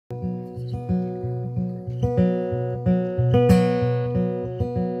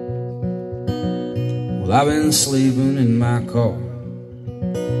Well, I've been sleeping in my car,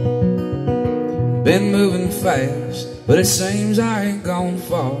 been moving fast, but it seems I ain't gone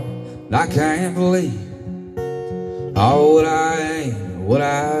far. And I can't believe all what I ain't, what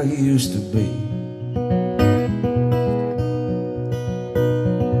I used to be.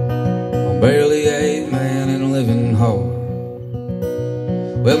 I'm barely 8 man and living hard.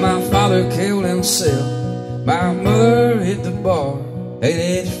 Well, my father killed himself, my mother hit the bar. Ain't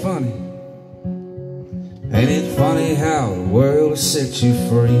it funny? Ain't it funny how the world has set you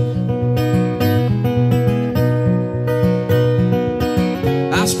free?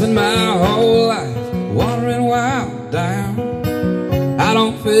 I spend my whole life wondering why I'm down. I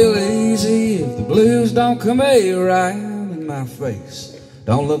don't feel easy if the blues don't come around, and my face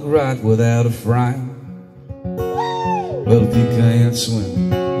don't look right without a frown. Well, if you can't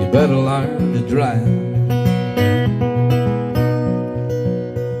swim, you better learn to drown.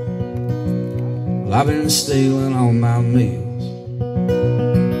 Well, I've been stealing on my meals,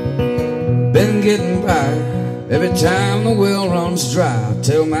 been getting by. Every time the well runs dry, I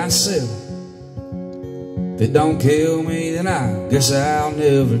tell myself, if it don't kill me, then I guess I'll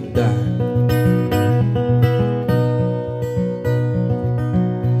never die.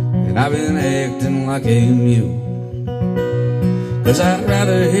 And I've been acting like a mule, 'cause I'd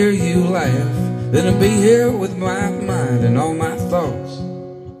rather hear you laugh than to be here with my mind and all my thoughts.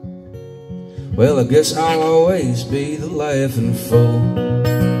 Well, I guess I'll always be the laughing fool.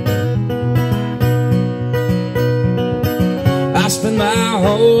 I spend my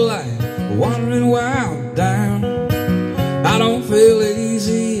whole life wondering why I'm down. I don't feel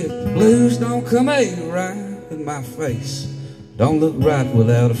easy if the blues don't come around, and my face don't look right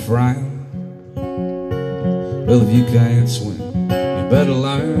without a frown. Well, if you can't swim, you better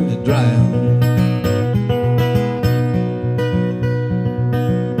learn to drown.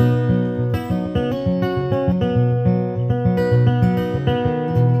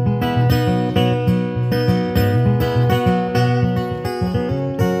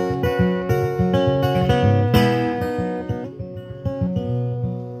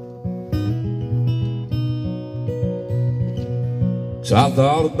 So I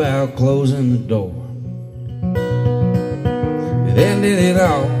thought about closing the door. It ended it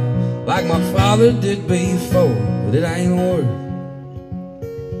all like my father did before, but it ain't worth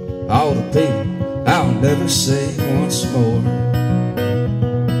all the people I'll never see once more.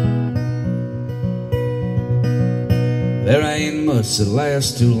 There ain't much that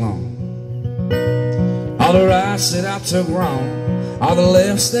lasts too long. All the rights that I took wrong, all the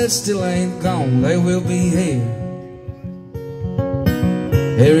lefts that still ain't gone, they will be here,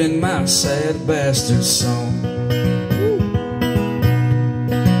 hearing my sad bastard song.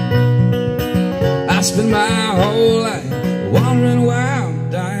 I spend my whole life wondering why I'm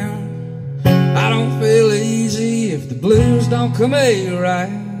down. I don't feel easy if the blues don't come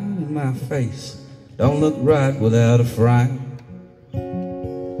around, and my face don't look right without a frown.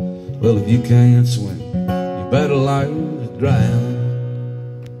 Well, if you can't swim, you better learn to drown.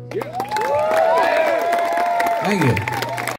 Thank you.